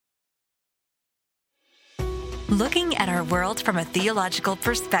Looking at our world from a theological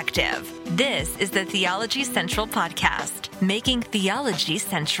perspective, this is the Theology Central Podcast, making theology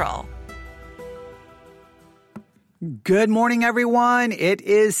central. Good morning, everyone. It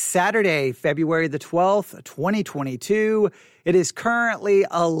is Saturday, February the 12th, 2022. It is currently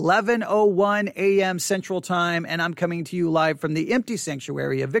 11:01 a.m. Central Time, and I'm coming to you live from the empty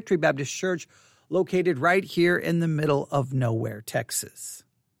sanctuary of Victory Baptist Church, located right here in the middle of nowhere, Texas.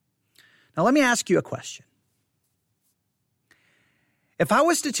 Now, let me ask you a question. If I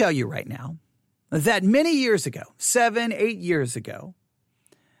was to tell you right now that many years ago, 7, 8 years ago,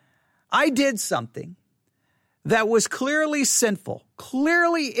 I did something that was clearly sinful.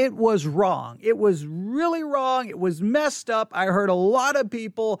 Clearly it was wrong. It was really wrong. It was messed up. I heard a lot of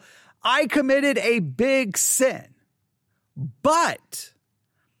people. I committed a big sin. But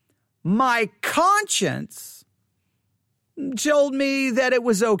my conscience told me that it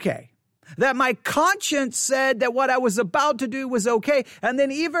was okay. That my conscience said that what I was about to do was okay. And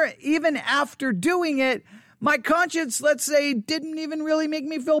then even after doing it, my conscience, let's say, didn't even really make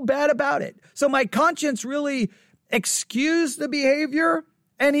me feel bad about it. So my conscience really excused the behavior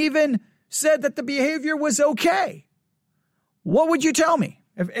and even said that the behavior was okay. What would you tell me?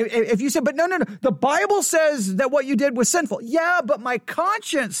 If you said, but no, the Bible says that what you did was sinful. Yeah, but my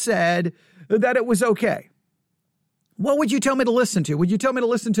conscience said that it was okay. What would you tell me to listen to? Would you tell me to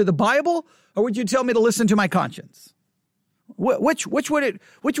listen to the Bible, or would you tell me to listen to my conscience? Which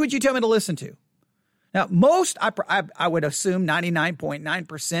would you tell me to listen to? Now, I would assume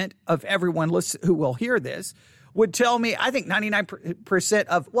 99.9% of everyone who will hear this would tell me, I think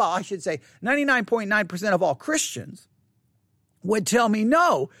 99.9% of all Christians would tell me,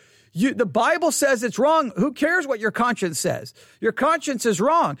 no, the Bible says it's wrong. Who cares what your conscience says? Your conscience is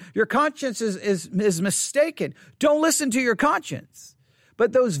wrong. Your conscience is mistaken. Don't listen to your conscience.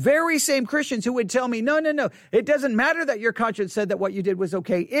 But those very same Christians who would tell me, no, it doesn't matter that your conscience said that what you did was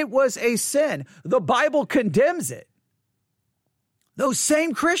okay. It was a sin. The Bible condemns it. Those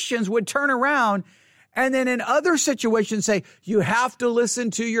same Christians would turn around and then in other situations say, you have to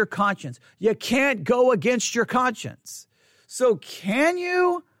listen to your conscience. You can't go against your conscience. So can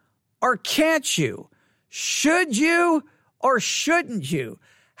you or can't you? Should you or shouldn't you?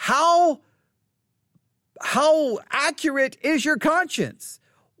 How accurate is your conscience?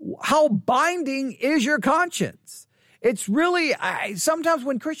 How binding is your conscience? It's really, sometimes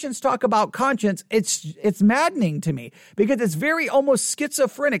when Christians talk about conscience, it's maddening to me because it's very almost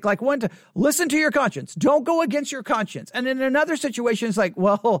schizophrenic. Like one to listen to your conscience. Don't go against your conscience. And in another situation, it's like,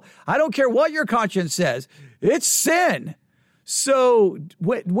 well, I don't care what your conscience says. It's sin. So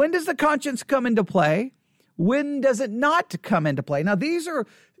when does the conscience come into play? When does it not come into play? Now, these are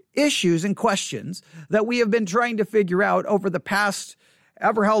issues and questions that we have been trying to figure out over the past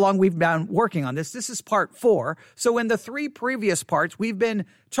ever how long we've been working on this. This is part 4. So in the 3 previous parts, we've been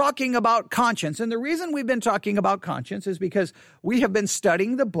talking about conscience. And the reason we've been talking about conscience is because we have been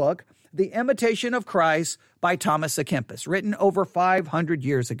studying the book, The Imitation of Christ by Thomas à Kempis, written over 500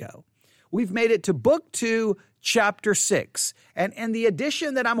 years ago. We've made it to book 2, chapter 6. And in the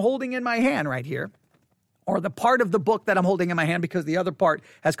edition that I'm holding in my hand right here, or the part of the book that I'm holding in my hand because the other part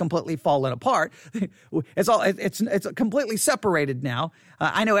has completely fallen apart. It's completely separated now.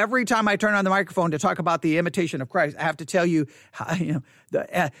 I know every time I turn on the microphone to talk about the imitation of Christ, I have to tell you,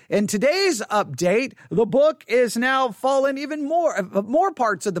 in today's update, the book is now fallen even more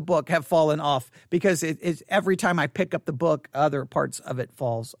parts of the book have fallen off because every time I pick up the book, other parts of it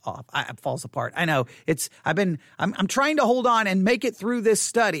falls apart. I know I'm trying to hold on and make it through this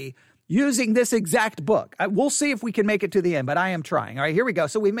study using this exact book. We'll see if we can make it to the end, but I am trying. All right, here we go.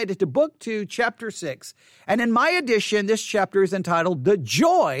 So we made it to book 2, chapter 6. And in my edition, this chapter is entitled The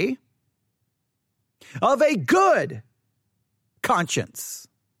Joy of a Good Conscience.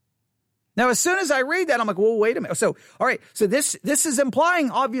 Now, as soon as I read that, I'm like, well, wait a minute. So, all right, so this is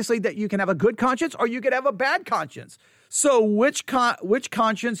implying, obviously, that you can have a good conscience or you could have a bad conscience. So which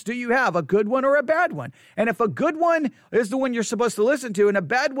conscience do you have, a good one or a bad one? And if a good one is the one you're supposed to listen to and a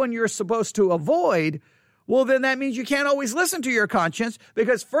bad one you're supposed to avoid, well, then that means you can't always listen to your conscience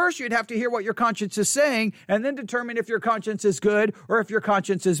because first you'd have to hear what your conscience is saying and then determine if your conscience is good or if your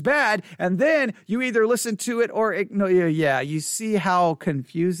conscience is bad. And then you either listen to it or ignore. Yeah, you see how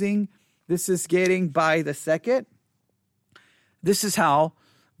confusing this is getting by the second? This is how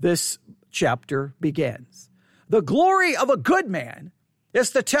this chapter begins. The glory of a good man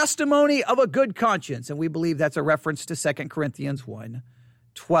is the testimony of a good conscience. And we believe that's a reference to 2 Corinthians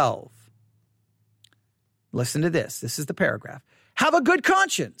 1:12. Listen to this. This is the paragraph. Have a good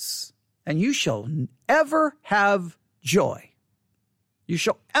conscience, and you shall ever have joy. You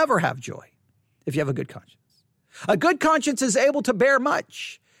shall ever have joy if you have a good conscience. A good conscience is able to bear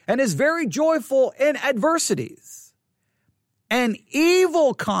much and is very joyful in adversities. An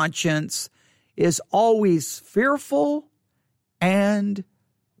evil conscience is always fearful and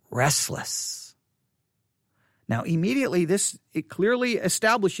restless. Now, immediately, it clearly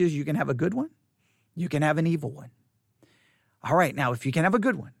establishes you can have a good one, you can have an evil one. All right, now, if you can have a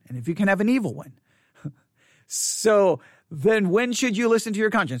good one, and if you can have an evil one, so then when should you listen to your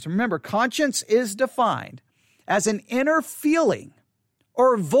conscience? Remember, conscience is defined as an inner feeling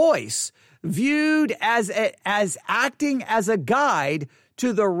or voice viewed as acting as a guide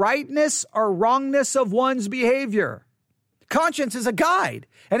to the rightness or wrongness of one's behavior. Conscience is a guide,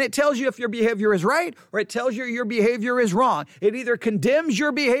 and it tells you if your behavior is right or it tells you your behavior is wrong. It either condemns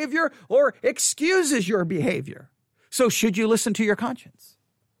your behavior or excuses your behavior. So should you listen to your conscience?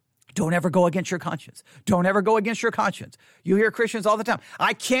 Don't ever go against your conscience. Don't ever go against your conscience. You hear Christians all the time.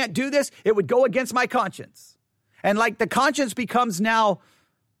 I can't do this. It would go against my conscience. And like the conscience becomes now,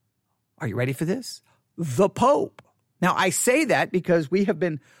 are you ready for this? The Pope. Now, I say that because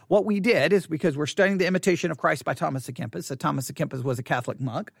what we did is because we're studying The Imitation of Christ by Thomas à Kempis. So Thomas à Kempis was a Catholic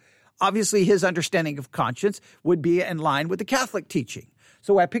monk. Obviously, his understanding of conscience would be in line with the Catholic teaching.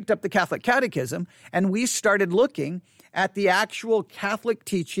 So I picked up the Catholic Catechism, and we started looking at the actual Catholic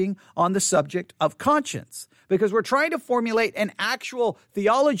teaching on the subject of conscience, because we're trying to formulate an actual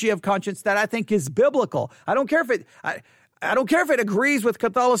theology of conscience that I think is biblical. I don't care if it agrees with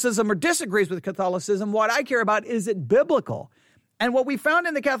Catholicism or disagrees with Catholicism. What I care about is it biblical. And what we found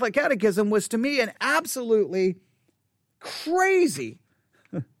in the Catholic Catechism was, to me, an absolutely crazy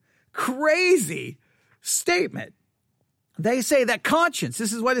statement. They say that conscience,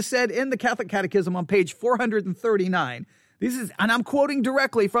 this is what is said in the Catholic Catechism on page 439. And I'm quoting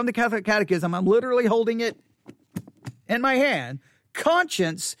directly from the Catholic Catechism. I'm literally holding it in my hand.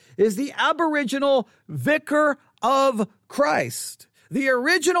 Conscience is the aboriginal vicar of Christ. The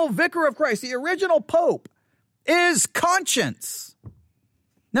original vicar of Christ, the original Pope, is conscience.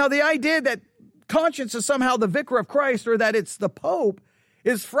 Now, the idea that conscience is somehow the vicar of Christ or that it's the Pope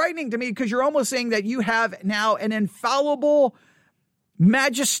is frightening to me, because you're almost saying that you have now an infallible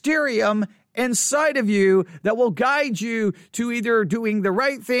magisterium inside of you that will guide you to either doing the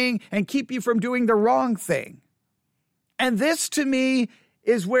right thing and keep you from doing the wrong thing. And this, to me,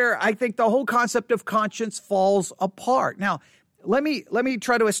 is where I think the whole concept of conscience falls apart. Now, let me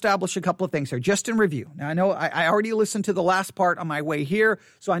try to establish a couple of things here, just in review. Now, I know I already listened to the last part on my way here,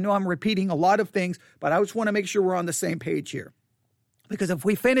 so I know I'm repeating a lot of things, but I just want to make sure we're on the same page here. Because if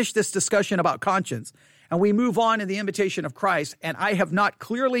we finish this discussion about conscience and we move on in the Imitation of Christ, and I have not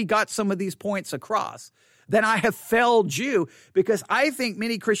clearly got some of these points across, then I have failed you, because I think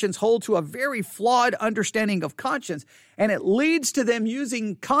many Christians hold to a very flawed understanding of conscience, and it leads to them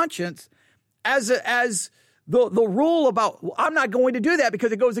using conscience as the rule about, well, I'm not going to do that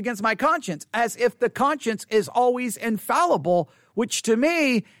because it goes against my conscience, as if the conscience is always infallible, which to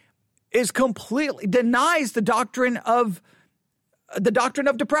me is completely denies the doctrine of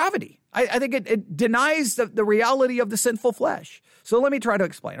depravity. I think it denies the reality of the sinful flesh. So let me try to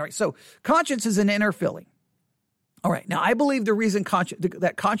explain. All right. So conscience is an inner feeling. All right. Now, I believe the reason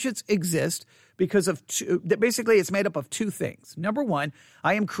that conscience exists because of basically it's made up of two things. Number one,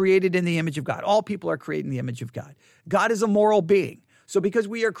 I am created in the image of God. All people are created in the image of God. God is a moral being. So because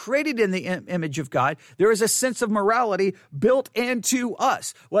we are created in the image of God, there is a sense of morality built into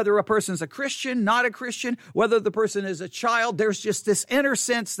us. Whether a person's a Christian, not a Christian, whether the person is a child, there's just this inner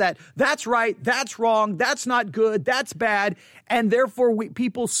sense that that's right, that's wrong, that's not good, that's bad. And therefore,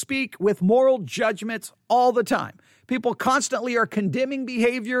 people speak with moral judgments all the time. People constantly are condemning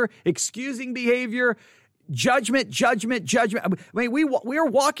behavior, excusing behavior, judgment. I mean, we are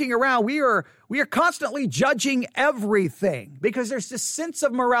walking around. We are constantly judging everything because there's this sense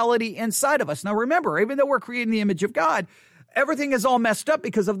of morality inside of us. Now, remember, even though we're created in the image of God, everything is all messed up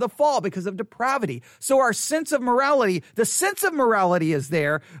because of the fall, because of depravity. So our sense of morality, the sense of morality is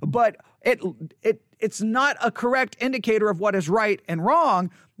there, but it's not a correct indicator of what is right and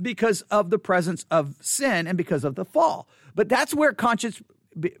wrong because of the presence of sin and because of the fall. But that's where conscience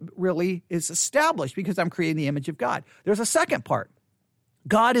really is established, because I'm creating the image of God. There's a second part.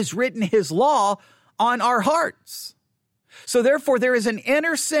 God has written his law on our hearts. So therefore, there is an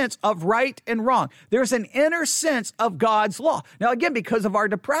inner sense of right and wrong. There's an inner sense of God's law. Now, again, because of our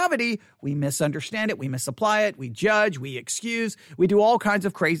depravity, we misunderstand it, we misapply it, we judge, we excuse, we do all kinds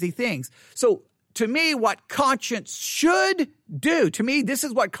of crazy things. So to me, what conscience should do, this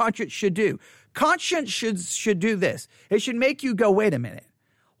is what conscience should do. Conscience should do this. It should make you go, wait a minute.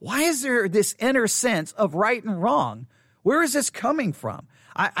 Why is there this inner sense of right and wrong? Where is this coming from?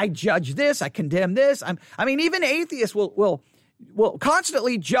 I judge this, I condemn this. Even atheists will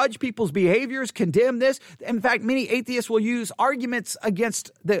constantly judge people's behaviors, condemn this. In fact, many atheists will use arguments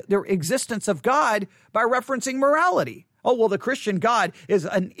against the existence of God by referencing morality. Oh, well, the Christian God is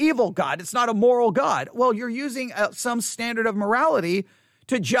an evil God. It's not a moral God. Well, you're using some standard of morality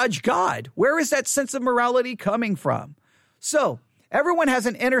to judge God. Where is that sense of morality coming from? So everyone has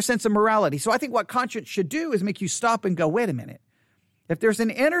an inner sense of morality. So I think what conscience should do is make you stop and go, wait a minute. If there's an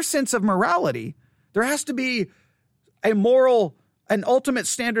inner sense of morality, there has to be an ultimate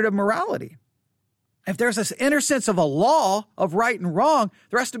standard of morality. If there's this inner sense of a law of right and wrong,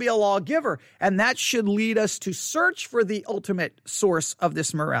 there has to be a lawgiver. And that should lead us to search for the ultimate source of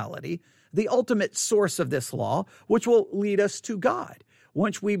this morality, the ultimate source of this law, which will lead us to God.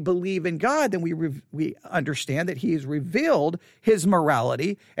 Once we believe in God, then we understand that he has revealed his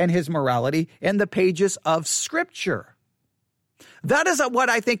morality in the pages of Scripture. That is what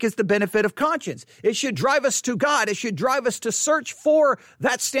I think is the benefit of conscience. It should drive us to God. It should drive us to search for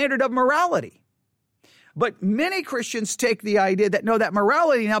that standard of morality. But many Christians take the idea that, no, that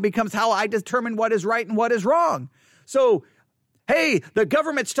morality now becomes how I determine what is right and what is wrong. So, hey, the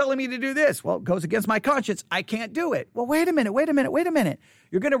government's telling me to do this. Well, it goes against my conscience. I can't do it. Well, wait a minute.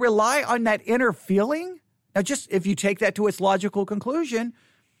 You're going to rely on that inner feeling? Now, just if you take that to its logical conclusion.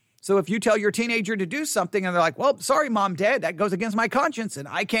 So if you tell your teenager to do something and they're like, well, sorry, Mom, Dad, that goes against my conscience and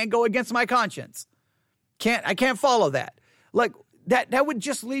I can't go against my conscience. I can't follow that. Like that would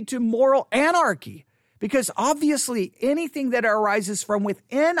just lead to moral anarchy. Because obviously anything that arises from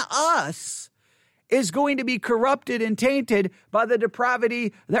within us is going to be corrupted and tainted by the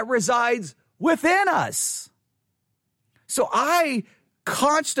depravity that resides within us. So I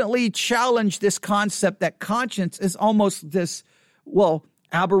constantly challenge this concept that conscience is almost this,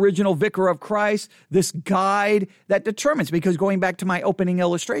 Aboriginal vicar of Christ, this guide that determines. Because going back to my opening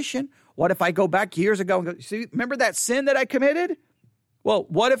illustration, what if I go back years ago and go, see, remember that sin that I committed? Well,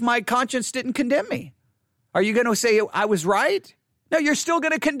 what if my conscience didn't condemn me? Are you going to say I was right? No, you're still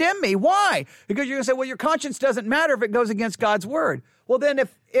going to condemn me. Why? Because you're going to say, well, your conscience doesn't matter if it goes against God's word. Well, then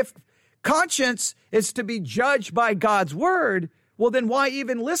if conscience is to be judged by God's word, well, then why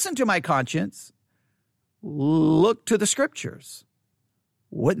even listen to my conscience? Look to the Scriptures.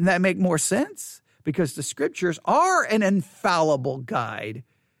 Wouldn't that make more sense? Because the Scriptures are an infallible guide.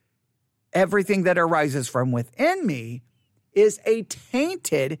 Everything that arises from within me is a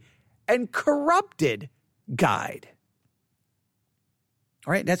tainted and corrupted guide.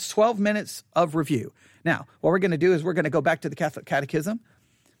 All right, that's 12 minutes of review. Now, what we're going to do is we're going to go back to the Catholic Catechism,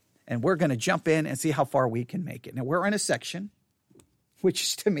 and we're going to jump in and see how far we can make it. Now, we're in a section,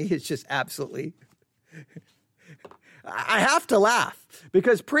 which to me is just absolutely... I have to laugh,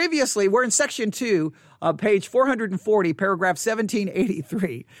 because previously we're in section 2, page 440, paragraph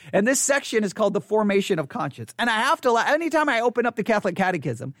 1783. And this section is called the formation of conscience. And I have to laugh. Anytime I open up the Catholic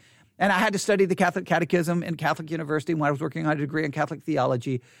Catechism, and I had to study the Catholic Catechism in Catholic University when I was working on a degree in Catholic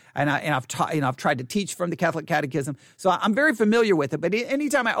theology, and I've tried to teach from the Catholic Catechism, so I'm very familiar with it. But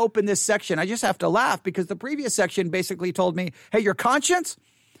anytime I open this section, I just have to laugh, because the previous section basically told me, hey, your conscience,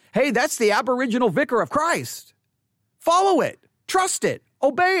 hey, that's the Aboriginal vicar of Christ. Follow it, trust it,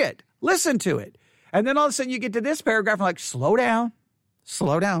 obey it, listen to it. And then all of a sudden you get to this paragraph, and I'm like, slow down.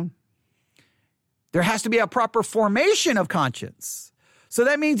 There has to be a proper formation of conscience. So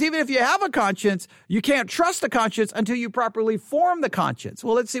that means even if you have a conscience, you can't trust the conscience until you properly form the conscience.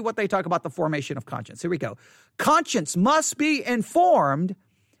 Well, let's see what they talk about the formation of conscience. Here we go. Conscience must be informed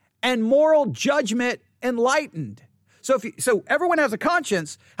and moral judgment enlightened. So everyone has a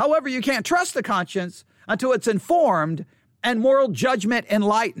conscience. However, you can't trust the conscience until it's informed and moral judgment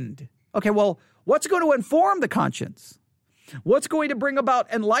enlightened. Okay, well, what's going to inform the conscience? What's going to bring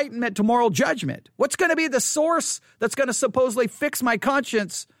about enlightenment to moral judgment? What's going to be the source that's going to supposedly fix my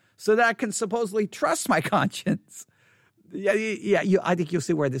conscience so that I can supposedly trust my conscience? I think you'll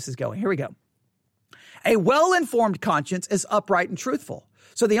see where this is going. Here we go. A well-informed conscience is upright and truthful.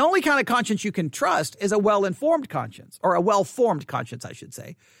 So the only kind of conscience you can trust is a well-informed conscience, or a well-formed conscience, I should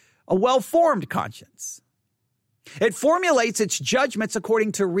say. A well-formed conscience. It formulates its judgments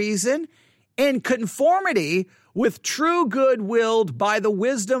according to reason in conformity with true good willed by the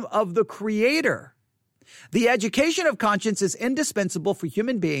wisdom of the Creator. The education of conscience is indispensable for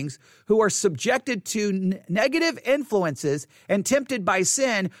human beings who are subjected to negative influences and tempted by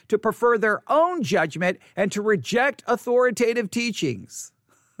sin to prefer their own judgment and to reject authoritative teachings.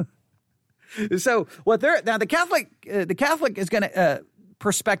 So the Catholic is going to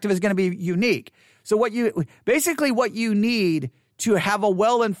perspective is going to be unique. So what you need to have a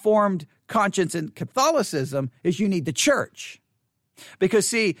well-informed conscience in Catholicism is you need the church. Because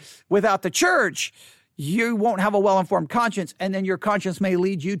see, without the church, you won't have a well-informed conscience, and then your conscience may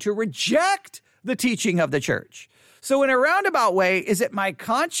lead you to reject the teaching of the church. So in a roundabout way, is it my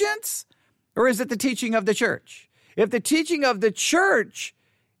conscience or is it the teaching of the church? If the teaching of the church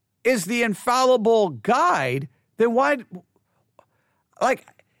is the infallible guide, then why, like,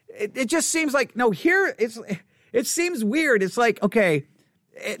 it just seems like, no, here, it seems weird. It's like, okay,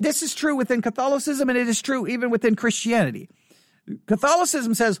 this is true within Catholicism and it is true even within Christianity.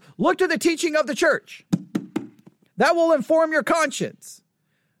 Catholicism says, look to the teaching of the church. That will inform your conscience.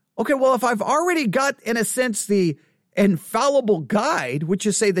 Okay, well, if I've already got, in a sense, the infallible guide, which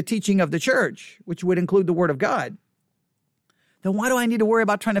is, say, the teaching of the church, which would include the Word of God, then why do I need to worry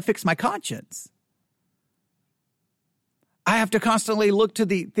about trying to fix my conscience? I have to constantly look to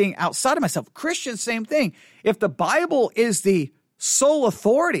the thing outside of myself. Christians, same thing. If the Bible is the sole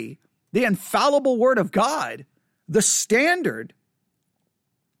authority, the infallible Word of God, the standard,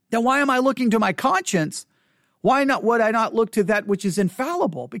 then why am I looking to my conscience? Why not would I not look to that which is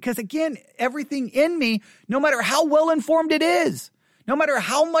infallible? Because again, everything in me, no matter how well informed it is, no matter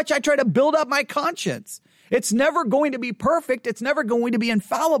how much I try to build up my conscience, it's never going to be perfect. It's never going to be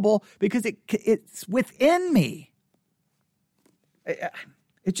infallible because it's within me.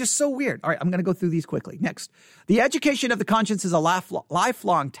 It's just so weird. All right, I'm going to go through these quickly. Next, the education of the conscience is a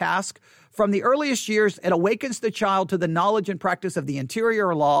lifelong task. From the earliest years, it awakens the child to the knowledge and practice of the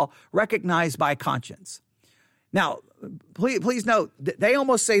interior law recognized by conscience. Now, please note, they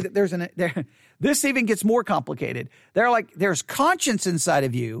almost say that this even gets more complicated. They're like, there's conscience inside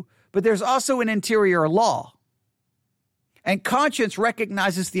of you, but there's also an interior law. And conscience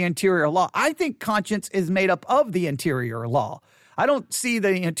recognizes the interior law. I think conscience is made up of the interior law. I don't see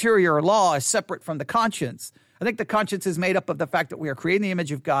the interior law as separate from the conscience. I think the conscience is made up of the fact that we are created in the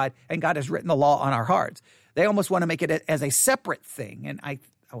image of God and God has written the law on our hearts. They almost want to make it as a separate thing. And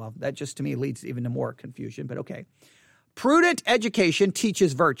that just to me leads even to more confusion, but okay. Prudent education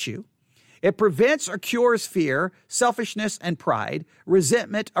teaches virtue. It prevents or cures fear, selfishness, and pride,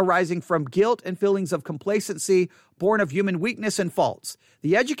 resentment arising from guilt and feelings of complacency born of human weakness and faults.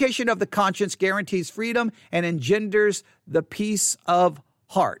 The education of the conscience guarantees freedom and engenders the peace of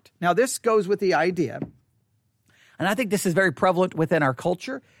heart. Now, this goes with the idea, and I think this is very prevalent within our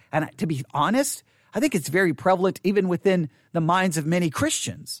culture, and to be honest, I think it's very prevalent even within the minds of many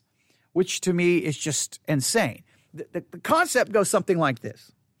Christians, which to me is just insane. The concept goes something like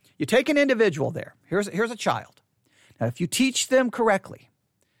this. You take an individual there. Here's a child. Now, if you teach them correctly,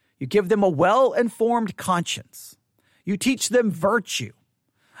 you give them a well-informed conscience, you teach them virtue,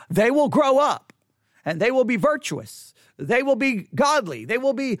 they will grow up and they will be virtuous. They will be godly. They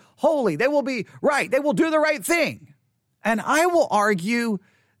will be holy. They will be right. They will do the right thing. And I will argue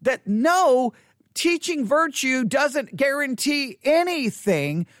that no, teaching virtue doesn't guarantee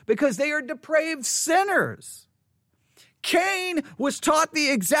anything because they are depraved sinners. Cain was taught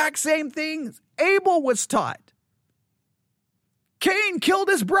the exact same things Abel was taught. Cain killed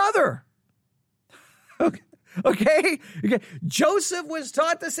his brother. Okay? Joseph was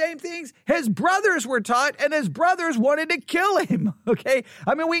taught the same things his brothers were taught, and his brothers wanted to kill him. Okay?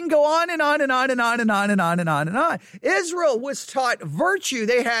 I mean, we can go on and on and on and on and on and on and on and on. Israel was taught virtue.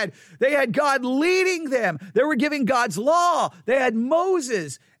 They had God leading them. They were giving God's law. They had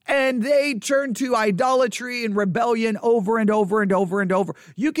Moses. And they turned to idolatry and rebellion over and over and over and over.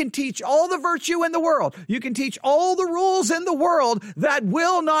 You can teach all the virtue in the world. You can teach all the rules in the world that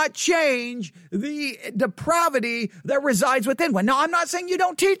will not change the depravity that resides within one. Now, I'm not saying you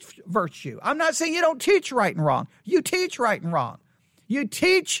don't teach virtue. I'm not saying you don't teach right and wrong. You teach right and wrong. You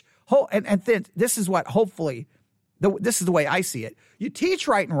teach, and then this is what hopefully, this is the way I see it. You teach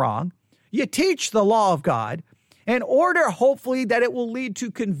right and wrong. You teach the law of God, in order, hopefully, that it will lead to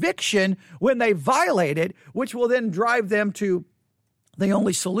conviction when they violate it, which will then drive them to the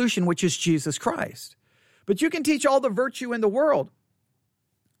only solution, which is Jesus Christ. But you can teach all the virtue in the world,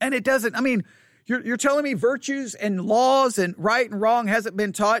 and it doesn't, I mean, you're telling me virtues and laws and right and wrong hasn't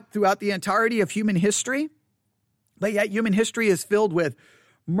been taught throughout the entirety of human history? But yet human history is filled with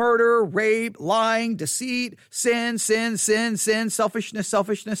murder, rape, lying, deceit, sin, selfishness,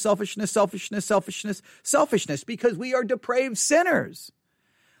 because we are depraved sinners.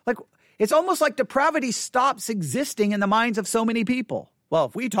 Like, it's almost like depravity stops existing in the minds of so many people. Well,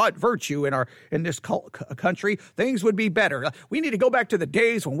 if we taught virtue in this country, things would be better. We need to go back to the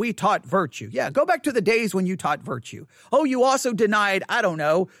days when we taught virtue. Yeah, go back to the days when you taught virtue. Oh, you also denied, I don't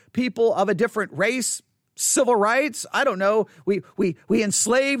know, people of a different race civil rights. I don't know. We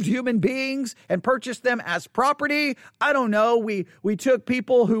enslaved human beings and purchased them as property. I don't know. We took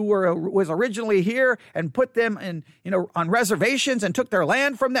people who was originally here and put them in, on reservations and took their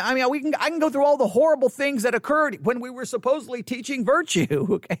land from them. I mean, I can go through all the horrible things that occurred when we were supposedly teaching virtue,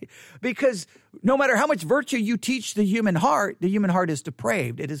 okay? Because no matter how much virtue you teach the human heart is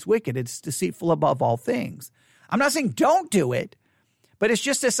depraved. It is wicked. It's deceitful above all things. I'm not saying don't do it, but it's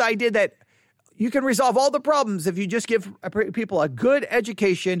just this idea that you can resolve all the problems if you just give people a good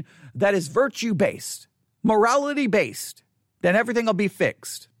education that is virtue-based, morality-based. Then everything will be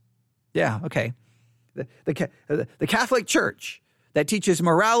fixed. Yeah, okay. The Catholic Church that teaches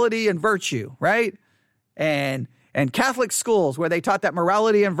morality and virtue, right? And Catholic schools where they taught that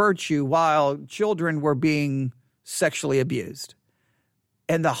morality and virtue while children were being sexually abused.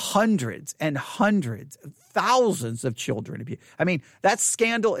 And the hundreds and hundreds, thousands of children abused. I mean, that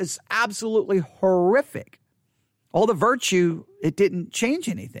scandal is absolutely horrific. All the virtue, it didn't change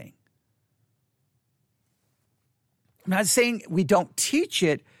anything. I'm not saying we don't teach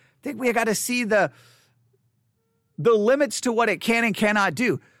it. I think we got to see the limits to what it can and cannot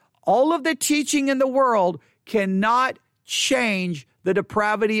do. All of the teaching in the world cannot change the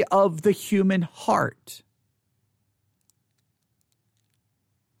depravity of the human heart.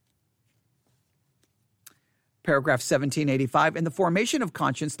 Paragraph 1785, in the formation of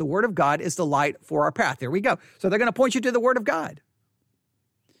conscience, the word of God is the light for our path. There we go. So they're going to point you to the word of God.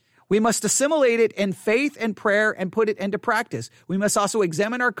 We must assimilate it in faith and prayer and put it into practice. We must also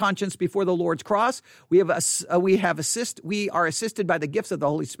examine our conscience before the Lord's cross. We are assisted by the gifts of the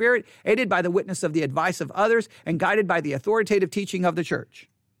Holy Spirit, aided by the witness of the advice of others, and guided by the authoritative teaching of the church.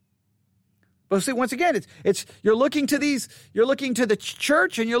 But see, once again, it's you're looking to the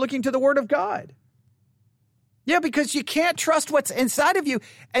church and you're looking to the word of God. Yeah, because you can't trust what's inside of you.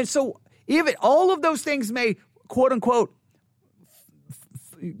 And so even all of those things may, quote unquote,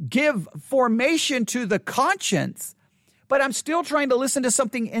 give formation to the conscience, but I'm still trying to listen to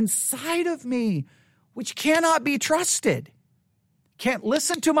something inside of me which cannot be trusted. Can't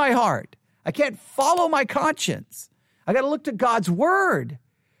listen to my heart. I can't follow my conscience. I got to look to God's word.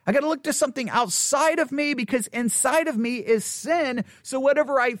 I got to look to something outside of me because inside of me is sin. So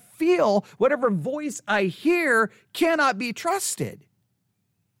whatever I feel, whatever voice I hear cannot be trusted.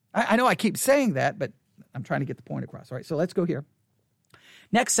 I know I keep saying that, but I'm trying to get the point across. All right, so let's go here.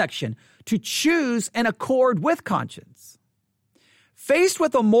 Next section, to choose in accord with conscience. Faced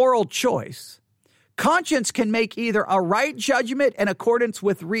with a moral choice, conscience can make either a right judgment in accordance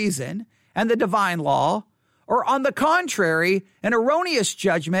with reason and the divine law, or on the contrary, an erroneous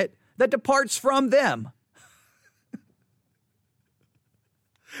judgment that departs from them.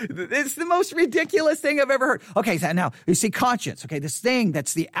 It's the most ridiculous thing I've ever heard. Okay, so now you see conscience, okay, this thing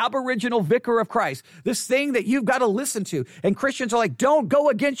that's the aboriginal vicar of Christ, this thing that you've got to listen to. And Christians are like, don't go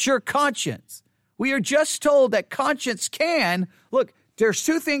against your conscience. We are just told that conscience can, look, there's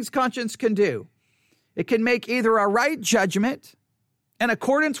two things conscience can do. It can make either a right judgment in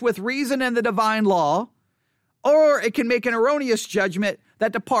accordance with reason and the divine law, or it can make an erroneous judgment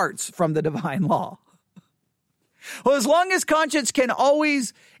that departs from the divine law. Well, as long as conscience can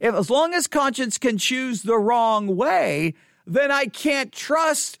choose the wrong way, then I can't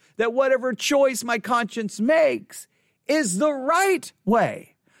trust that whatever choice my conscience makes is the right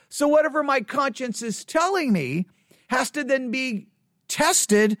way. So whatever my conscience is telling me has to then be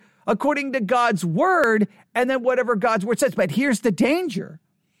tested according to God's word, and then whatever God's word says. But here's the danger.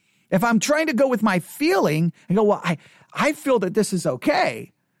 If I'm trying to go with my feeling and go, well, I feel that this is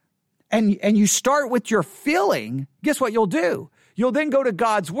okay, and you start with your feeling, guess what you'll do? You'll then go to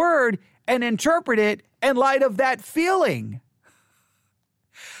God's word and interpret it in light of that feeling.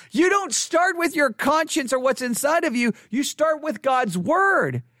 You don't start with your conscience or what's inside of you. You start with God's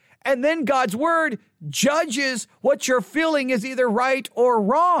word. And then God's word judges what you're feeling is either right or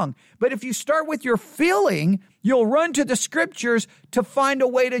wrong. But if you start with your feeling, you'll run to the scriptures to find a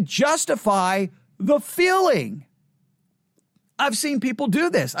way to justify the feeling. I've seen people do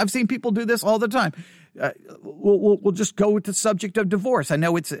this. I've seen people do this all the time. We'll just go with the subject of divorce. I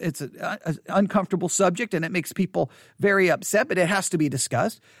know it's an uncomfortable subject and it makes people very upset, but it has to be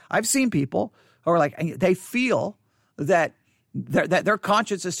discussed. I've seen people who are like, they feel that their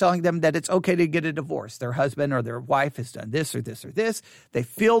conscience is telling them that it's okay to get a divorce. Their husband or their wife has done this or this or this. They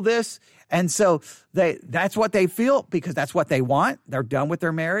feel this. And so that's what they feel because that's what they want. They're done with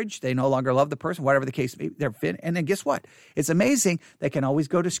their marriage. They no longer love the person, whatever the case may be. They're fit. And then guess what? It's amazing. They can always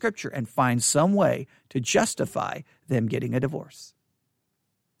go to scripture and find some way to justify them getting a divorce.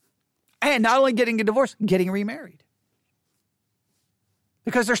 And not only getting a divorce, getting remarried.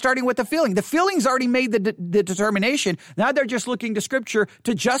 because they're starting with the feeling. The feeling's already made the determination. Now they're just looking to Scripture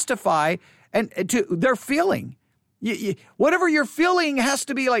to justify and to their feeling. Whatever you're feeling has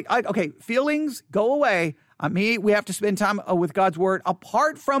to be like, okay, feelings, go away. We have to spend time with God's word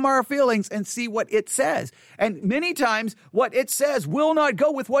apart from our feelings and see what it says. And many times what it says will not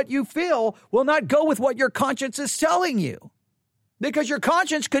go with what you feel, will not go with what your conscience is telling you. Because your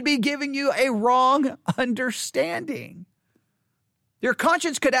conscience could be giving you a wrong understanding. Your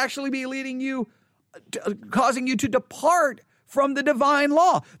conscience could actually be leading you, causing you to depart from the divine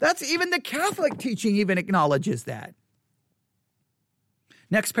law. That's even the Catholic teaching even acknowledges that.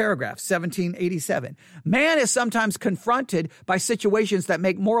 Next paragraph, 1787. Man is sometimes confronted by situations that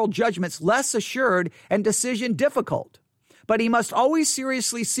make moral judgments less assured and decision difficult. But he must always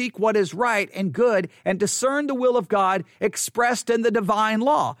seriously seek what is right and good and discern the will of God expressed in the divine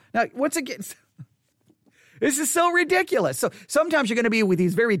law. Now, once again, this is so ridiculous. So sometimes you're going to be with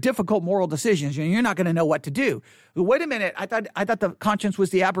these very difficult moral decisions and you're not going to know what to do. But wait a minute. I thought the conscience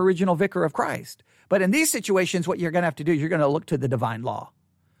was the aboriginal vicar of Christ. But in these situations, what you're going to have to do is you're going to look to the divine law.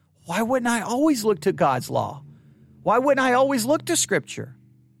 Why wouldn't I always look to God's law? Why wouldn't I always look to Scripture?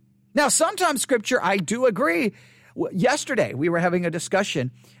 Now, sometimes Scripture, I do agree. Yesterday, we were having a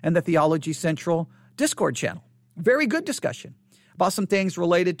discussion in the Theology Central Discord channel. Very good discussion about some things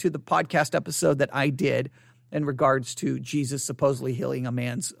related to the podcast episode that I did in regards to Jesus supposedly healing a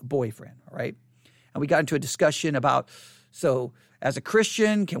man's boyfriend, all right? And we got into a discussion about, so as a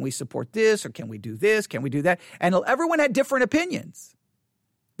Christian, can we support this or can we do this? Can we do that? And everyone had different opinions.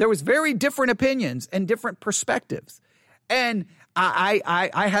 There was very different opinions and different perspectives. And I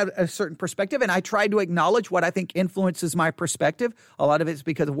had a certain perspective, and I tried to acknowledge what I think influences my perspective. A lot of it's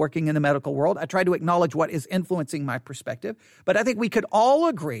because of working in the medical world. I tried to acknowledge what is influencing my perspective. But I think we could all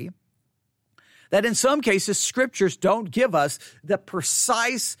agree that in some cases, Scriptures don't give us the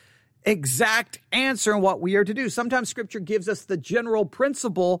precise, exact answer on what we are to do. Sometimes Scripture gives us the general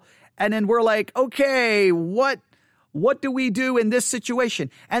principle, and then we're like, okay, what do we do in this situation?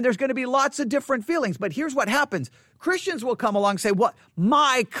 And there's going to be lots of different feelings. But here's what happens. Christians will come along and say, what?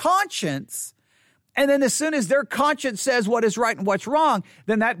 My conscience. And then as soon as their conscience says what is right and what's wrong,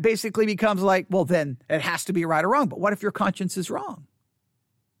 then that basically becomes like, well, then it has to be right or wrong. But what if your conscience is wrong?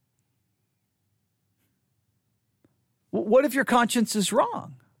 What if your conscience is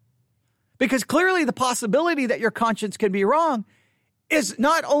wrong? Because clearly the possibility that your conscience can be wrong is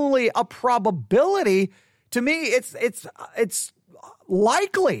not only a probability. To me, it's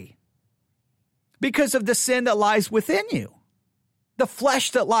likely because of the sin that lies within you, the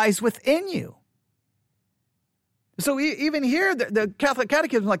flesh that lies within you. So even here, the Catholic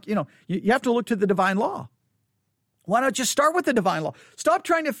Catechism is like, you have to look to the divine law. Why not just start with the divine law? Stop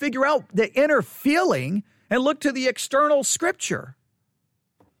trying to figure out the inner feeling and look to the external Scripture.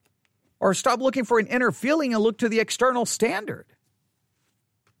 Or stop looking for an inner feeling and look to the external standard.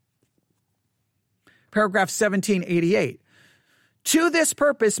 Paragraph 1788. To this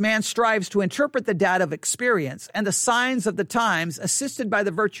purpose, man strives to interpret the data of experience and the signs of the times, assisted by the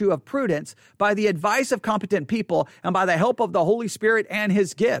virtue of prudence, by the advice of competent people, and by the help of the Holy Spirit and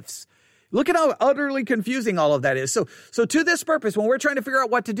his gifts. Look at how utterly confusing all of that is. So to this purpose, when we're trying to figure out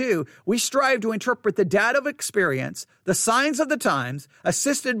what to do, we strive to interpret the data of experience, the signs of the times,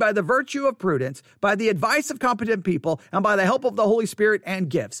 assisted by the virtue of prudence, by the advice of competent people, and by the help of the Holy Spirit and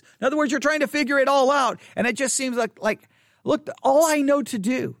gifts. In other words, you're trying to figure it all out, and it just seems like, look, all I know to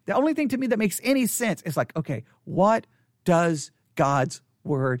do, the only thing to me that makes any sense is like, okay, what does God's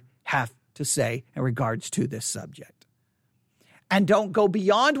word have to say in regards to this subject? And don't go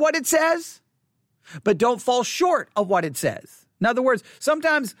beyond what it says, but don't fall short of what it says. In other words,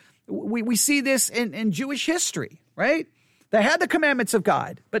 sometimes we see this in Jewish history, right? They had the commandments of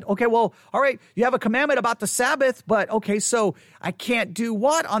God, but okay, well, all right, you have a commandment about the Sabbath, but okay, so I can't do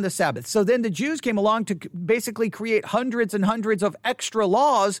what on the Sabbath? So then the Jews came along to basically create hundreds and hundreds of extra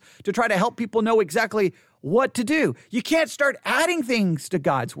laws to try to help people know exactly what to do. You can't start adding things to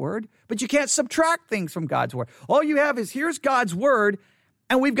God's word, but you can't subtract things from God's word. All you have is here's God's word,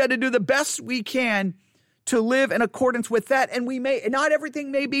 and we've got to do the best we can to live in accordance with that. And not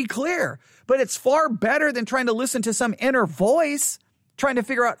everything may be clear, but it's far better than trying to listen to some inner voice, trying to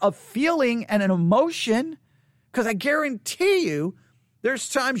figure out a feeling and an emotion. Because I guarantee you, there's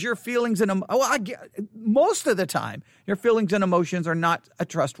times your feelings and most of the time, your feelings and emotions are not a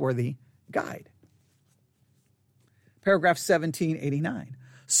trustworthy guide. Paragraph 1789.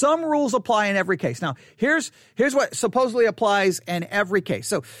 Some rules apply in every case. Now, here's what supposedly applies in every case.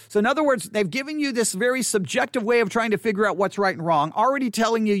 So in other words, they've given you this very subjective way of trying to figure out what's right and wrong, already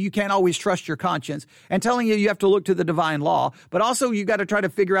telling you can't always trust your conscience, and telling you have to look to the divine law, but also you got to try to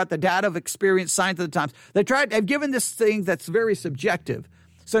figure out the data of experience, signs of the times. They've given this thing that's very subjective.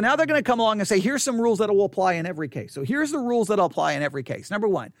 So now they're going to come along and say, here's some rules that will apply in every case. So here's the rules that will apply in every case. Number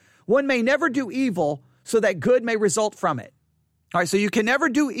one may never do evil so that good may result from it. All right, so you can never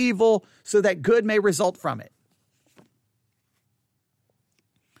do evil so that good may result from it.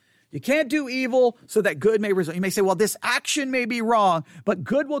 You can't do evil so that good may result. You may say, well, this action may be wrong, but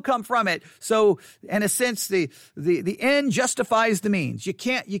good will come from it. So in a sense, the end justifies the means. You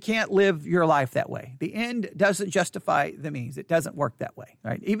can't live your life that way. The end doesn't justify the means. It doesn't work that way,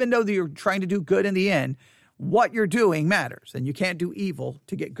 right? Even though you're trying to do good in the end, what you're doing matters, and you can't do evil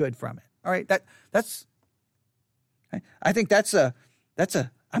to get good from it. All right, I think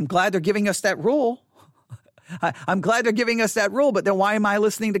I'm glad they're giving us that rule. I'm glad they're giving us that rule, but then why am I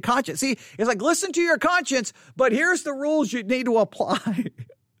listening to conscience? See, it's like, listen to your conscience, but here's the rules you need to apply.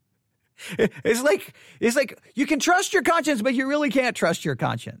 It's like you can trust your conscience, but you really can't trust your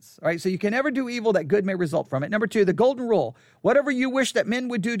conscience. All right, so you can never do evil that good may result from it. Number two, the golden rule: whatever you wish that men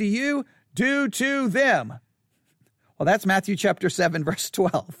would do to you, do to them. Well, that's Matthew chapter 7, verse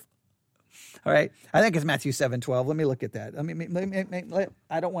 12. All right. I think it's Matthew 7:12. Let me look at that.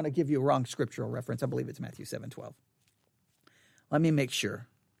 I don't want to give you a wrong scriptural reference. I believe it's Matthew 7:12. Let me make sure.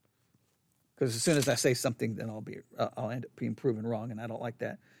 Because as soon as I say something, then I'll end up being proven wrong, and I don't like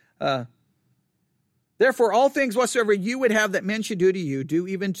that. Therefore, all things whatsoever you would have that men should do to you, do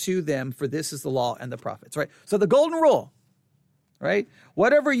even to them, for this is the law and the prophets. Right? So the golden rule, right?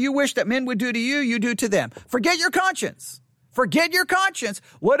 Whatever you wish that men would do to you, you do to them. Forget your conscience. Forget your conscience.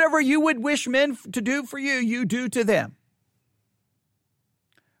 Whatever you would wish men to do for you, you do to them.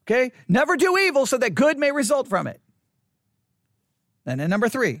 Okay? Never do evil so that good may result from it. And then number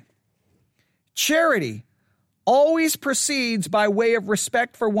three, charity always proceeds by way of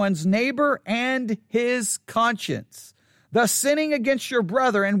respect for one's neighbor and his conscience. Thus, sinning against your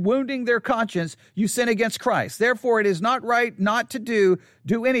brother and wounding their conscience, you sin against Christ. Therefore, it is not right not to do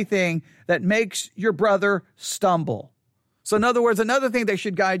anything that makes your brother stumble. So in other words, another thing that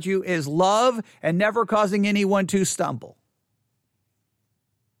should guide you is love and never causing anyone to stumble.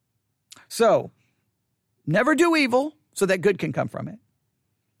 So never do evil so that good can come from it.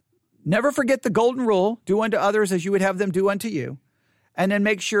 Never forget the golden rule: do unto others as you would have them do unto you. And then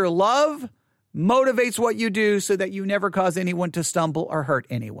make sure love motivates what you do so that you never cause anyone to stumble or hurt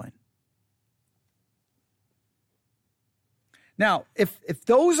anyone. Now, if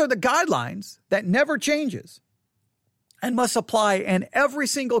those are the guidelines, that never changes and must apply in every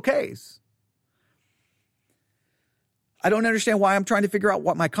single case, I don't understand why I'm trying to figure out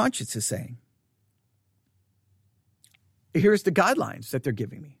what my conscience is saying. Here's the guidelines that they're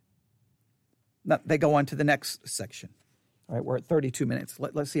giving me. Now, they go on to the next section. All right, we're at 32 minutes.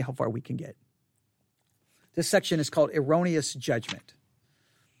 Let's see how far we can get. This section is called erroneous judgment.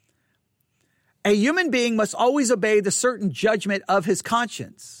 A human being must always obey the certain judgment of his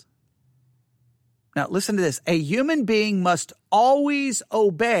conscience. Now, listen to this. A human being must always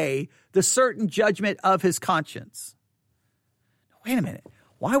obey the certain judgment of his conscience. Wait a minute.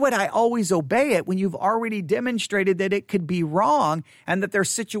 Why would I always obey it when you've already demonstrated that it could be wrong and that there are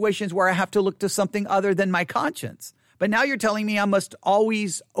situations where I have to look to something other than my conscience? But now you're telling me I must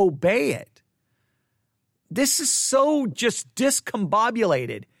always obey it. This is so just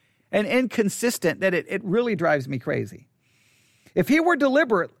discombobulated and inconsistent that it really drives me crazy. If he were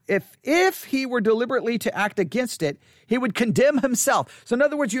deliberately to act against it, he would condemn himself. So in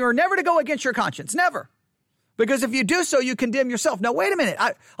other words, you are never to go against your conscience. Never. Because if you do so, you condemn yourself. Now, wait a minute.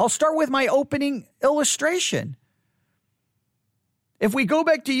 I'll start with my opening illustration. If we go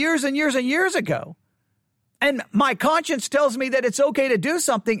back to years and years and years ago, and my conscience tells me that it's okay to do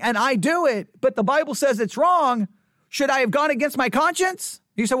something, and I do it, but the Bible says it's wrong, should I have gone against my conscience?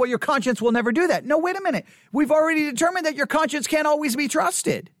 You say, well, your conscience will never do that. No, wait a minute. We've already determined that your conscience can't always be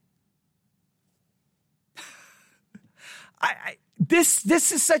trusted. This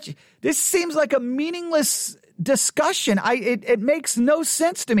seems like a meaningless discussion. It makes no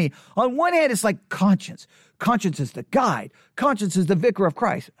sense to me. On one hand, it's like conscience. Conscience is the guide. Conscience is the vicar of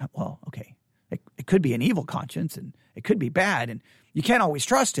Christ. Well, okay. It could be an evil conscience, and it could be bad, and you can't always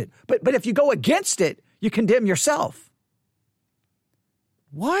trust it. But if you go against it, you condemn yourself.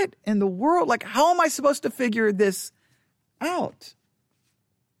 What in the world? Like, how am I supposed to figure this out?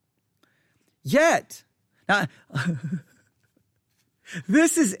 Yet, now,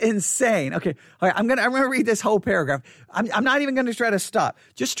 This is insane. Okay. All right. I'm going to read this whole paragraph. I'm not even going to try to stop.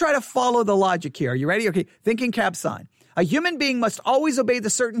 Just try to follow the logic here. Are you ready? Okay. Thinking cap sign. A human being must always obey the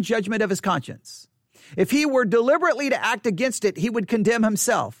certain judgment of his conscience. If he were deliberately to act against it, he would condemn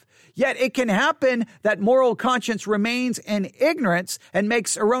himself. Yet it can happen that moral conscience remains in ignorance and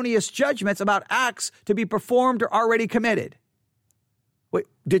makes erroneous judgments about acts to be performed or already committed. Wait,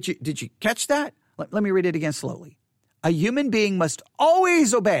 did you catch that? Let me read it again slowly. A human being must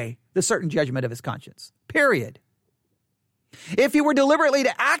always obey the certain judgment of his conscience, period. If he were deliberately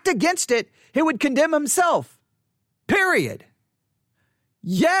to act against it, he would condemn himself, period.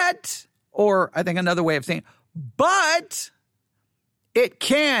 Yet, or I think another way of saying, but it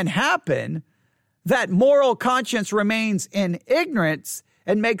can happen that moral conscience remains in ignorance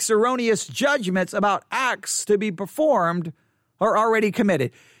and makes erroneous judgments about acts to be performed or already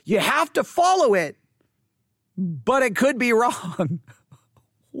committed. You have to follow it, but it could be wrong.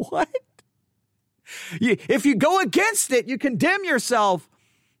 What? If you go against it, you condemn yourself,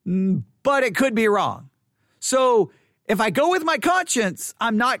 but it could be wrong. So if I go with my conscience,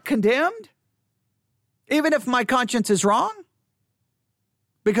 I'm not condemned, even if my conscience is wrong?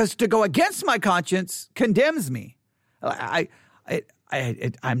 Because to go against my conscience condemns me. I'm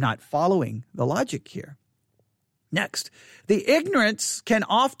not following the logic here. Next, the ignorance can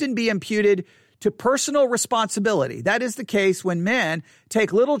often be imputed to personal responsibility. That is the case when men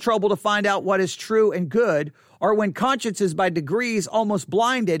take little trouble to find out what is true and good, or when conscience is by degrees almost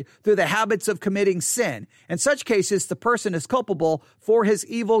blinded through the habits of committing sin. In such cases, the person is culpable for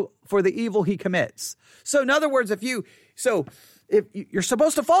the evil he commits. So in other words, if you're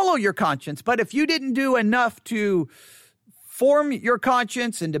supposed to follow your conscience, but if you didn't do enough to form your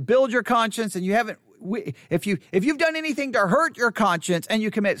conscience and to build your conscience, and if you've done anything to hurt your conscience and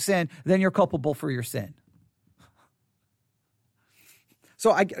you commit sin, then you're culpable for your sin.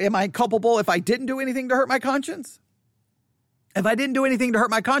 So am I culpable if I didn't do anything to hurt my conscience? If I didn't do anything to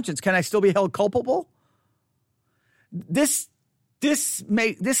hurt my conscience, can I still be held culpable? This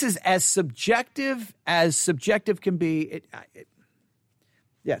is as subjective can be.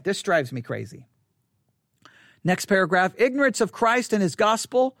 This drives me crazy. Next paragraph, ignorance of Christ and his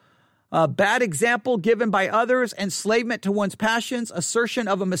gospel, bad example given by others, enslavement to one's passions, assertion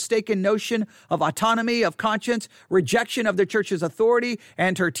of a mistaken notion of autonomy of conscience, rejection of the church's authority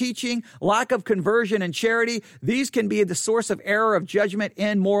and her teaching, lack of conversion and charity. These can be the source of error of judgment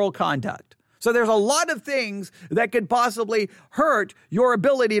in moral conduct. So there's a lot of things that could possibly hurt your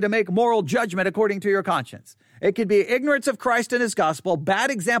ability to make moral judgment according to your conscience. It could be ignorance of Christ and his gospel,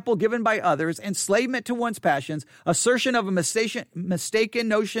 bad example given by others, enslavement to one's passions, assertion of a mistaken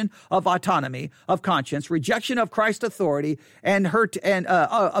notion of autonomy of conscience, rejection of Christ's authority and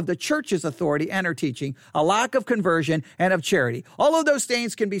of the church's authority and her teaching, a lack of conversion and of charity. All of those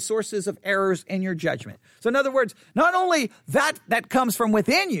things can be sources of errors in your judgment. So in other words, not only that comes from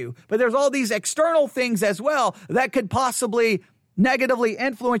within you, but there's all these external things as well that could possibly negatively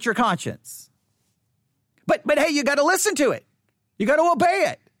influence your conscience. But hey, you got to listen to it. You got to obey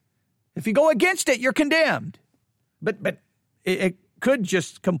it. If you go against it, you're condemned. But it could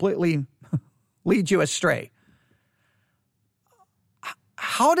just completely lead you astray.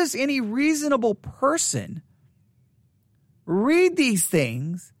 How does any reasonable person read these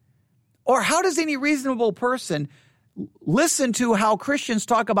things? Or how does any reasonable person listen to how Christians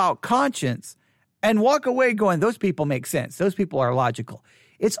talk about conscience and walk away going, those people make sense. Those people are logical.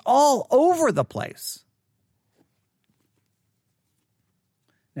 It's all over the place.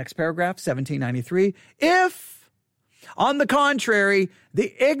 Next paragraph, 1793. If, on the contrary,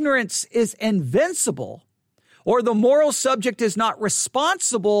 the ignorance is invincible, or the moral subject is not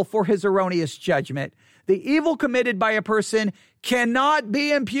responsible for his erroneous judgment, the evil committed by a person cannot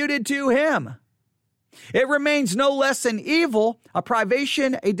be imputed to him. It remains no less an evil, a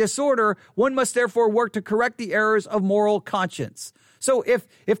privation, a disorder. One must therefore work to correct the errors of moral conscience. So if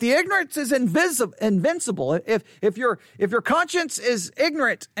the ignorance is invincible, if your conscience is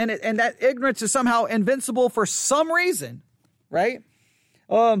ignorant and that ignorance is somehow invincible for some reason, right?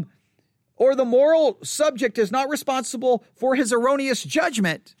 Or the moral subject is not responsible for his erroneous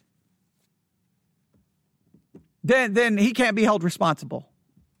judgment, then he can't be held responsible.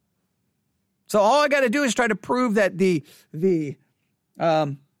 So all I got to do is try to prove that the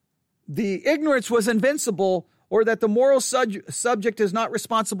ignorance was invincible, or that the moral subject is not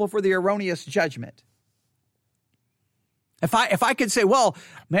responsible for the erroneous judgment. If I could say, well,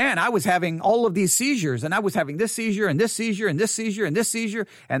 man, I was having all of these seizures, and I was having this seizure and this seizure and this seizure and this seizure,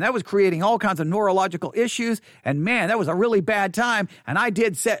 and that was creating all kinds of neurological issues, and man, that was a really bad time, and I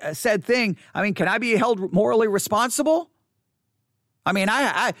did said thing. I mean, can I be held morally responsible? I mean,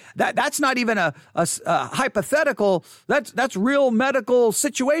 that's not even a hypothetical. That's real medical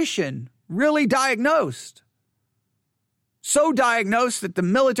situation, really diagnosed. So diagnosed that the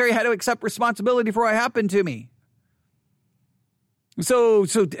military had to accept responsibility for what happened to me. So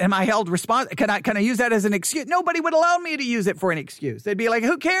am I held responsible? Can I use that as an excuse? Nobody would allow me to use it for an excuse. They'd be like,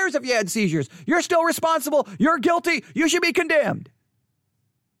 who cares if you had seizures? You're still responsible. You're guilty. You should be condemned.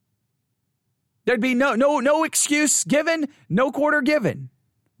 There'd be no excuse given, no quarter given.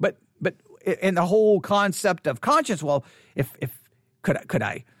 But in the whole concept of conscience, well, if could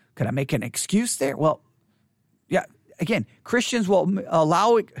I make an excuse there? Well, yeah. Again, Christians will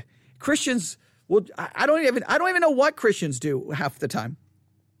allow it. Christians will. I don't even know what Christians do half the time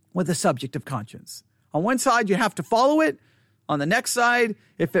with the subject of conscience. On one side, you have to follow it. On the next side,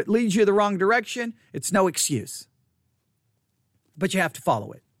 if it leads you the wrong direction, it's no excuse. But you have to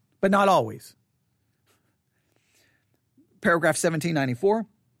follow it, but not always. Paragraph 1794.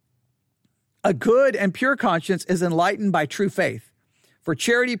 A good and pure conscience is enlightened by true faith. For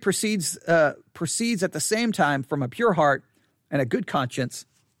charity proceeds at the same time from a pure heart and a good conscience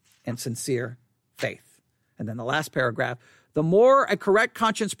and sincere faith. And then the last paragraph, the more a correct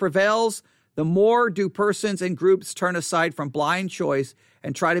conscience prevails, the more do persons and groups turn aside from blind choice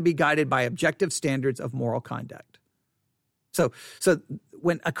and try to be guided by objective standards of moral conduct. So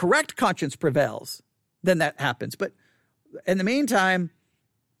when a correct conscience prevails, then that happens. But in the meantime,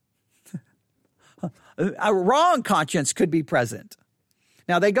 a wrong conscience could be present.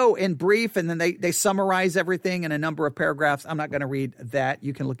 Now, they go in brief, and then they summarize everything in a number of paragraphs. I'm not going to read that.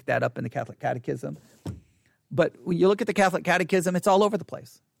 You can look that up in the Catholic Catechism. But when you look at the Catholic Catechism, it's all over the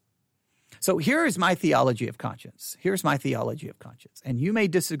place. So here is my theology of conscience. Here's my theology of conscience. And you may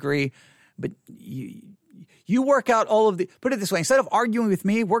disagree, but you work out all of the, put it this way, instead of arguing with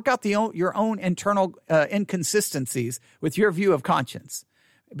me, work out your own internal inconsistencies with your view of conscience.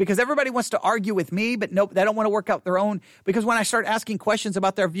 Because everybody wants to argue with me, but nope, they don't want to work out their own. Because when I start asking questions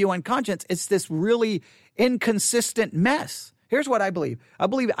about their view on conscience, it's this really inconsistent mess. Here's what I believe. I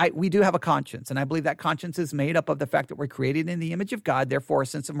believe we do have a conscience, and I believe that conscience is made up of the fact that we're created in the image of God. Therefore, a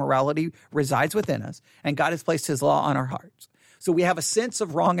sense of morality resides within us, and God has placed his law on our hearts. So we have a sense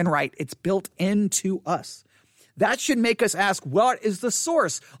of wrong and right. It's built into us. That should make us ask, what is the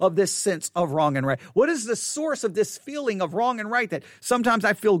source of this sense of wrong and right? What is the source of this feeling of wrong and right that sometimes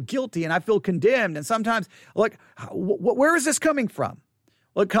I feel guilty and I feel condemned, and sometimes, like, where is this coming from?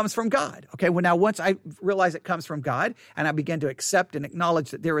 Well, it comes from God. Okay, well, now once I realize it comes from God and I begin to accept and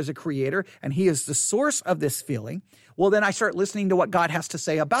acknowledge that there is a creator and he is the source of this feeling, well, then I start listening to what God has to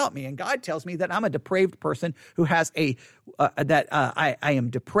say about me. And God tells me that I'm a depraved person who has I am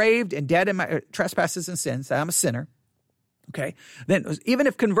depraved and dead in my trespasses and sins, that I'm a sinner. Okay, then even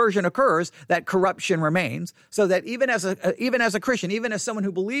if conversion occurs, that corruption remains. So that even as a Christian, even as someone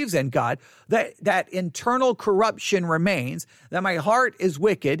who believes in God, that internal corruption remains. That my heart is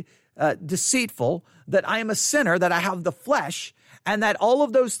wicked, deceitful. That I am a sinner. That I have the flesh, and that all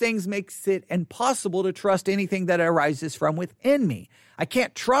of those things makes it impossible to trust anything that arises from within me. I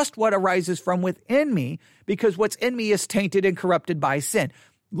can't trust what arises from within me because what's in me is tainted and corrupted by sin.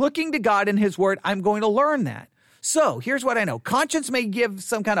 Looking to God and his word, I'm going to learn that. So here's what I know. Conscience may give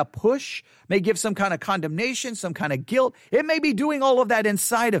some kind of push, may give some kind of condemnation, some kind of guilt. It may be doing all of that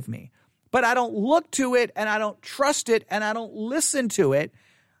inside of me, but I don't look to it and I don't trust it and I don't listen to it.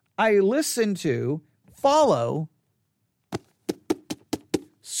 I listen to, follow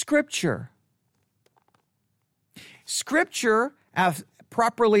Scripture. Scripture, as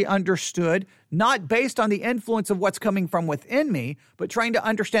properly understood, not based on the influence of what's coming from within me, but trying to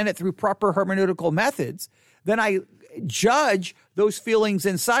understand it through proper hermeneutical methods, then I judge those feelings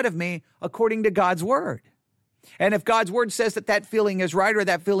inside of me according to God's word. And if God's word says that feeling is right or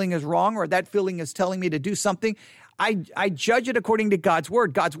that feeling is wrong or that feeling is telling me to do something, I judge it according to God's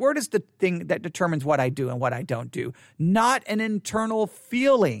word. God's word is the thing that determines what I do and what I don't do, not an internal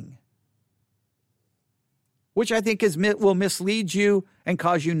feeling, which I think will mislead you and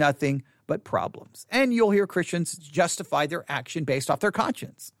cause you nothing but problems. And you'll hear Christians justify their action based off their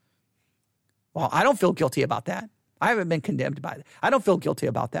conscience. Well, I don't feel guilty about that. I haven't been condemned by that. I don't feel guilty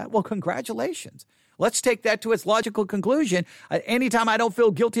about that. Well, congratulations. Let's take that to its logical conclusion. Anytime I don't feel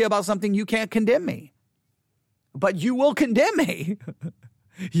guilty about something, you can't condemn me. But you will condemn me.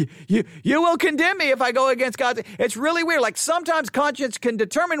 You will condemn me if I go against God. It's really weird. Like sometimes conscience can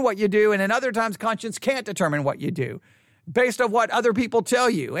determine what you do, and then other times conscience can't determine what you do based on what other people tell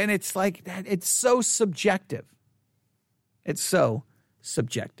you. And it's like that. It's so subjective. It's so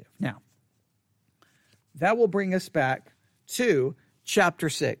subjective. Now, that will bring us back to chapter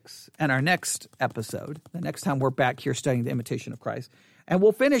 6 and our next episode, the next time we're back here studying the imitation of Christ. And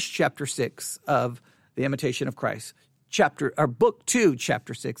we'll finish chapter 6 of the imitation of Christ. Book 2,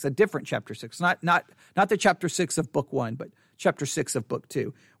 chapter 6, a different chapter 6, not the chapter 6 of book 1, but chapter 6 of book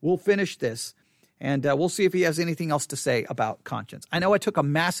 2. We'll finish this, and we'll see if he has anything else to say about conscience. I know I took a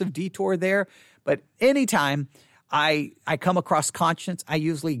massive detour there, but anytime I come across conscience, I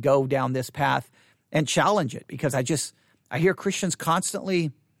usually go down this path and challenge it, because I hear Christians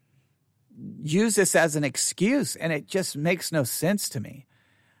constantly use this as an excuse, and it just makes no sense to me.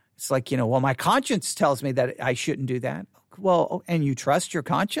 It's like, well, my conscience tells me that I shouldn't do that. Well, and you trust your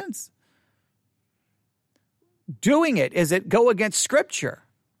conscience? Doing it, is it go against Scripture?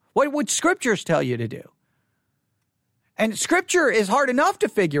 What would Scriptures tell you to do? And Scripture is hard enough to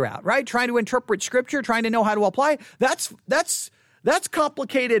figure out, right? Trying to interpret Scripture, trying to know how to apply, that's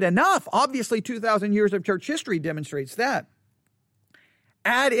complicated enough. Obviously, 2,000 years of church history demonstrates that.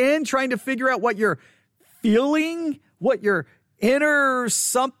 Add in trying to figure out what you're feeling, what your inner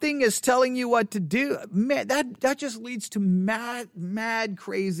something is telling you what to do. Man, that just leads to mad,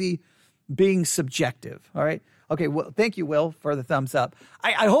 crazy being subjective. All right. Okay. Well, thank you, Will, for the thumbs up.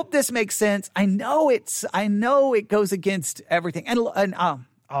 I hope this makes sense. I know it goes against everything.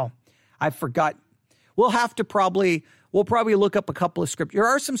 I forgot. We'll probably look up a couple of scriptures. There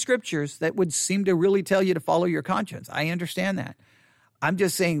are some scriptures that would seem to really tell you to follow your conscience. I understand that. I'm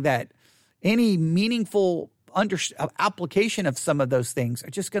just saying that any meaningful application of some of those things are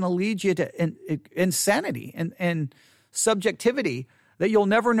just going to lead you to insanity and subjectivity, that you'll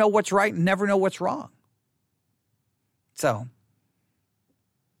never know what's right and never know what's wrong. So,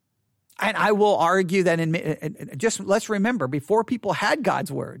 and I will argue that just let's remember, before people had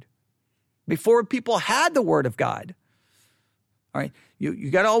God's word, before people had the word of God, all right,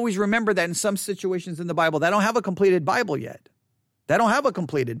 you got to always remember that in some situations in the Bible, they don't have a completed Bible yet. They don't have a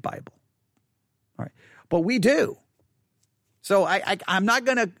completed Bible. All right. But we do. So I'm not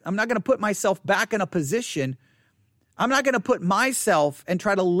gonna put myself back in a position. I'm not gonna put myself and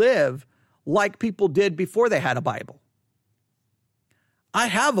try to live like people did before they had a Bible. I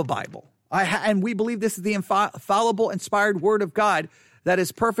have a Bible. And we believe this is the infallible, inspired Word of God that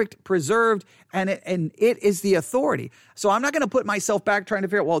is perfect, preserved, and it is the authority. So I'm not going to put myself back trying to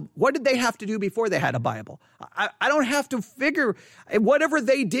figure out, well, what did they have to do before they had a Bible? I don't have to figure, whatever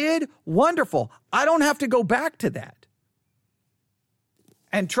they did, wonderful. I don't have to go back to that.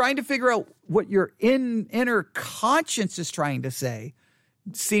 And trying to figure out what your inner conscience is trying to say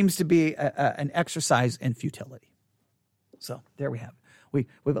seems to be an exercise in futility. So there we have it.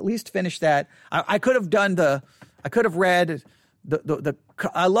 We've at least finished that. I could have read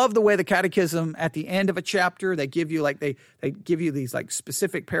I love the way the catechism at the end of a chapter, they give you they give you these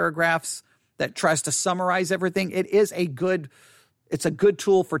specific paragraphs that tries to summarize everything. It's a good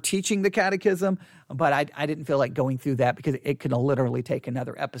tool for teaching the catechism, but I didn't feel like going through that because it can literally take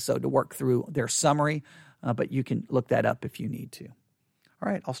another episode to work through their summary. But you can look that up if you need to.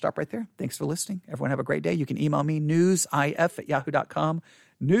 All right, I'll stop right there. Thanks for listening. Everyone have a great day. You can email me, newsif@yahoo.com,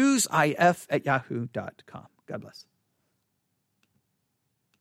 newsif@yahoo.com. God bless.